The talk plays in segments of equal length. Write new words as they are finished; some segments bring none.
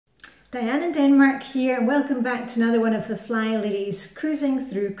Diane in Denmark here, and welcome back to another one of the Flylady's cruising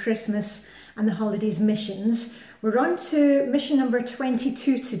through Christmas and the holidays missions. We're on to mission number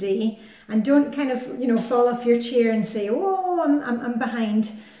 22 today, and don't kind of, fall off your chair and say, oh, I'm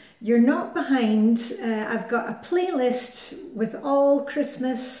behind. You're not behind. I've got a playlist with all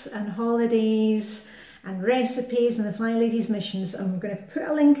Christmas and holidays and recipes and the Flylady's missions. I'm going to put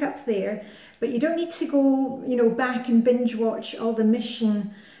a link up there, but you don't need to go, back and binge watch all the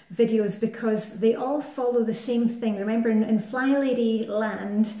mission videos because they all follow the same thing. Remember, in Flylady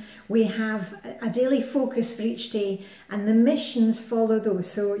land, we have a daily focus for each day, and the missions follow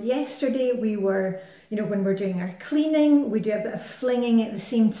those. So yesterday we were, when we're doing our cleaning, we do a bit of flinging at the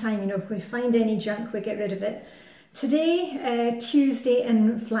same time. If we find any junk, we get rid of it. Today, Tuesday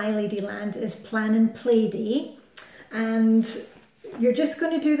in Flylady land, is Plan and Play Day, and you're just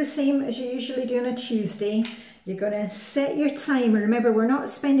going to do the same as you usually do on a Tuesday. You're going to set your timer. Remember, we're not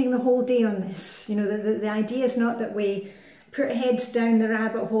spending the whole day on this. The idea is not that we put our heads down the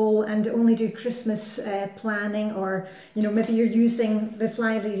rabbit hole and only do Christmas planning, or maybe you're using the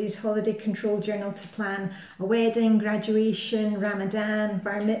Flylady's holiday control journal to plan a wedding, graduation, Ramadan,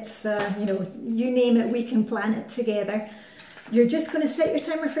 bar mitzvah, you name it, we can plan it together. You're just going to set your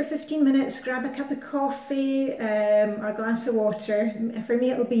timer for 15 minutes, grab a cup of coffee or a glass of water. For me,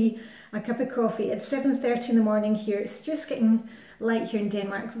 it'll be a cup of coffee. It's 7:30 in the morning here. It's just getting light here in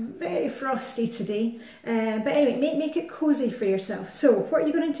Denmark. Very frosty today. But anyway, make it cozy for yourself. So what are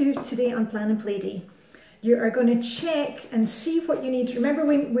you going to do today on Plan and Play Day? You are going to check and see what you need. Remember,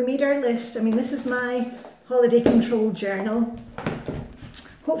 we made our list. This is my holiday control journal.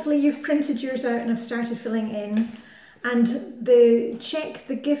 Hopefully you've printed yours out and have started filling in. And check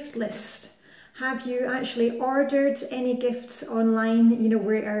the gift list. Have you actually ordered any gifts online?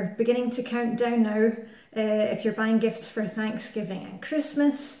 We are beginning to count down now if you're buying gifts for Thanksgiving and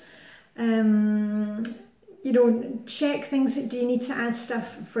Christmas. Check things. Do you need to add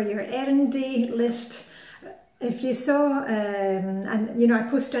stuff for your errand day list? If you saw, I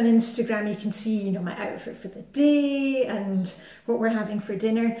post on Instagram, you can see, my outfit for the day and what we're having for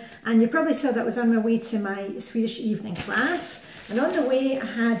dinner. And you probably saw that was on my way to my Swedish evening class. And on the way, I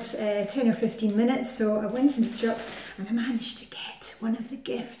had 10 or 15 minutes, so I went into the shops and I managed to get one of the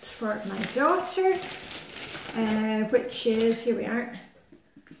gifts for my daughter, which is, here we are,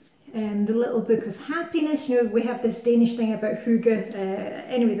 the Little Book of Happiness. We have this Danish thing about hygge.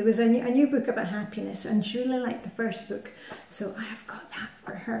 Anyway, there was a new book about happiness, and she really liked the first book, so I have got that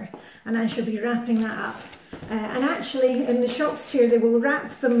for her, and I shall be wrapping that up. And actually, in the shops here, they will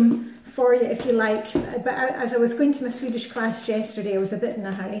wrap them for you if you like, but as I was going to my Swedish class yesterday, I was a bit in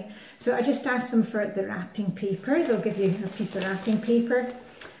a hurry, so I just asked them for the wrapping paper. They'll give you a piece of wrapping paper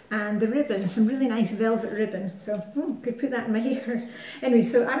and the ribbon, some really nice velvet ribbon, so could put that in my hair. Anyway,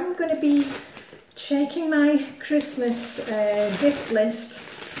 so I'm going to be checking my Christmas gift list.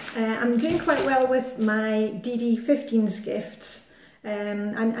 I'm doing quite well with my DD15's gifts,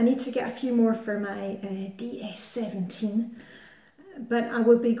 and I need to get a few more for my DS17. But I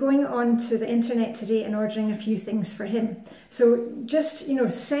will be going on to the internet today and ordering a few things for him. So just,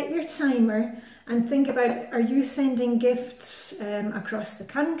 set your timer and think about, are you sending gifts across the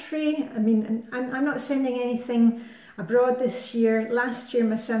country? I'm not sending anything abroad this year. Last year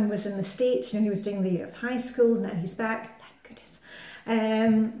my son was in the States, he was doing the year of high school, now he's back, thank goodness.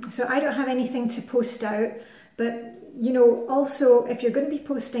 So I don't have anything to post out, but also if you're going to be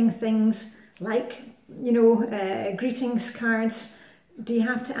posting things like, greetings cards, do you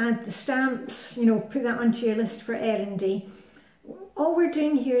have to add the stamps, put that onto your list for errand day? All we're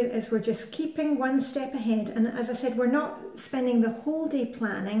doing here is we're just keeping one step ahead, and as I said, we're not spending the whole day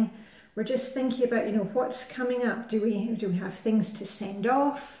planning. We're just thinking about, what's coming up. Do we have things to send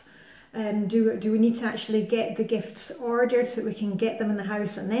off? Do we need to actually get the gifts ordered so that we can get them in the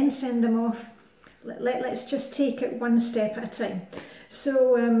house and then send them off? Let's just take it one step at a time.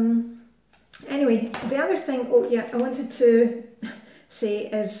 So anyway, the other thing, I wanted to say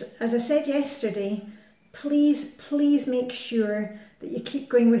is, as I said yesterday, please make sure that you keep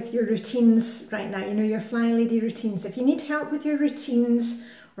going with your routines right now, your Flylady routines. If you need help with your routines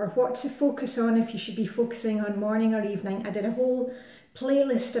or what to focus on, if you should be focusing on morning or evening, I did a whole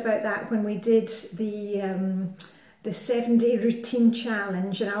playlist about that when we did the 7-day routine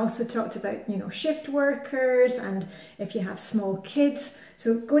challenge, and I also talked about shift workers and if you have small kids.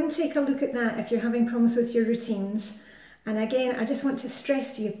 So go and take a look at that if you're having problems with your routines. And again, I just want to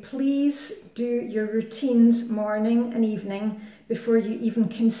stress to you, please do your routines morning and evening before you even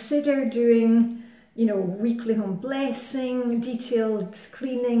consider doing, weekly home blessing, detailed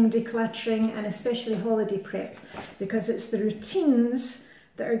cleaning, decluttering, and especially holiday prep, because it's the routines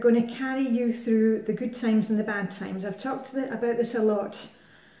that are going to carry you through the good times and the bad times. I've talked about this a lot,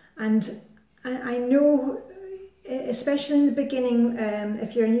 and I know, especially in the beginning,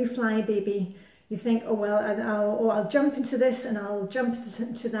 if you're a new fly baby, you think, oh well, I'll jump into this and I'll jump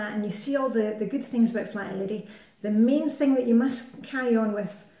into that, and you see all the good things about Flylady. The main thing that you must carry on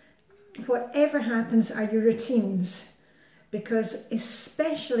with, whatever happens, are your routines, because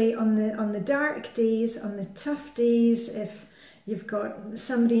especially on the dark days, on the tough days, if you've got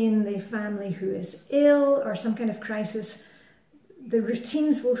somebody in the family who is ill or some kind of crisis, the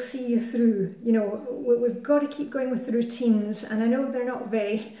routines will see you through. You know, we've got to keep going with the routines, and I know they're not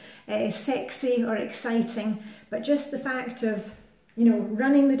very sexy or exciting, but just the fact of, you know,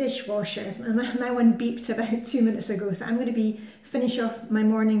 running the dishwasher. My one beeped about 2 minutes ago, so I'm going to finish off my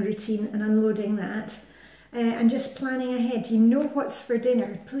morning routine and unloading that, and just planning ahead. You know what's for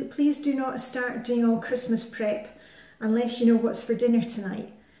dinner. Please do not start doing all Christmas prep unless you know what's for dinner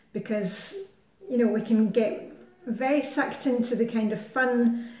tonight, because, you know, we can get very sucked into the kind of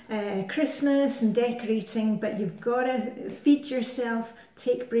fun Christmas and decorating, but you've got to feed yourself,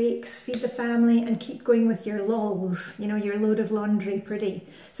 take breaks, feed the family, and keep going with your lols, you know, your load of laundry per day.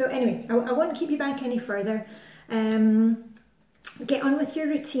 So anyway, I won't keep you back any further. Get on with your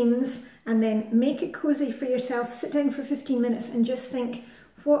routines, and then make it cozy for yourself. Sit down for 15 minutes and just think,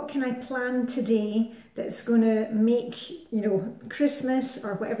 what can I plan today that's going to make, you know, Christmas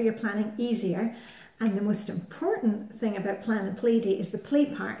or whatever you're planning easier? And the most important thing about Plan and Play Day is the play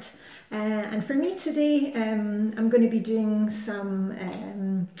part. And for me today, I'm going to be doing some,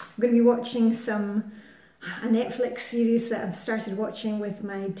 I'm going to be watching a Netflix series that I've started watching with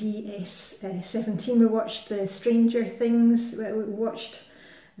my DS17. We watched the Stranger Things. We watched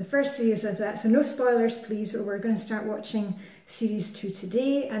the first series of that, so no spoilers please, but we're going to start watching series 2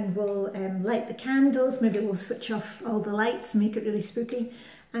 today, and we'll light the candles. Maybe we'll switch off all the lights, make it really spooky.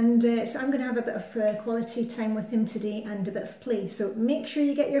 And so I'm going to have a bit of quality time with him today and a bit of play. So make sure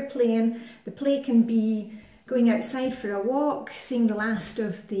you get your play in. The play can be going outside for a walk, seeing the last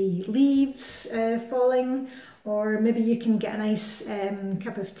of the leaves falling, or maybe you can get a nice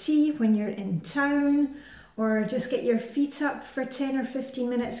cup of tea when you're in town, or just get your feet up for 10 or 15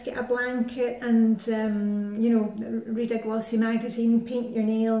 minutes, get a blanket and, you know, read a glossy magazine, paint your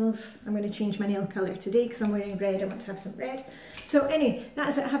nails. I'm going to change my nail colour today because I'm wearing red. I want to have some red. So anyway,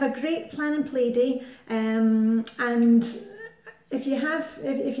 that's it. Have a great Plan and Play Day. And if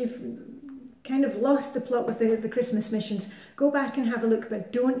you've kind of lost the plot with the Christmas missions, go back and have a look,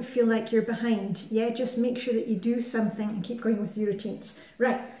 but don't feel like you're behind. Yeah, just make sure that you do something and keep going with your routines.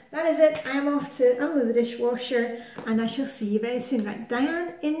 Right, that is it. I am off to unload the dishwasher, and I shall see you very soon. Right,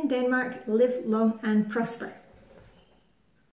 Diane in Denmark, live long and prosper.